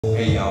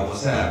Hey y'all,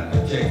 what's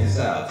happening? Check this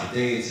out.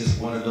 Today is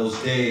just one of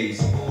those days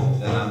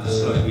that I'm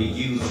just going to be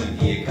using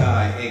the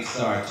Akai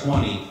XR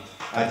 20.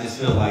 I just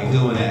feel like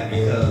doing that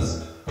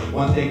because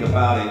one thing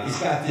about it,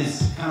 it's got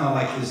this kind of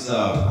like this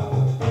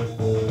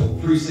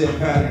preset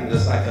pattern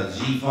that's like a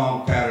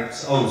G-funk pattern.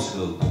 It's old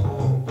school.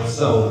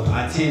 So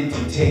I tend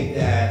to take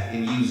that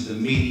and use the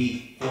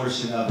MIDI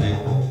portion of it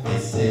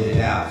and send it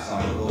out. So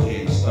I'm going to go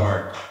ahead and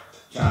start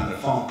trying to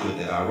funk with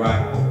it,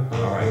 alright?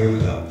 Alright, here we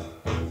go.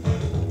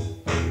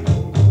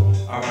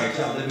 Alright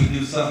y'all, let me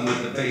do something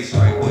with the bass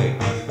right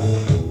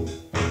quick.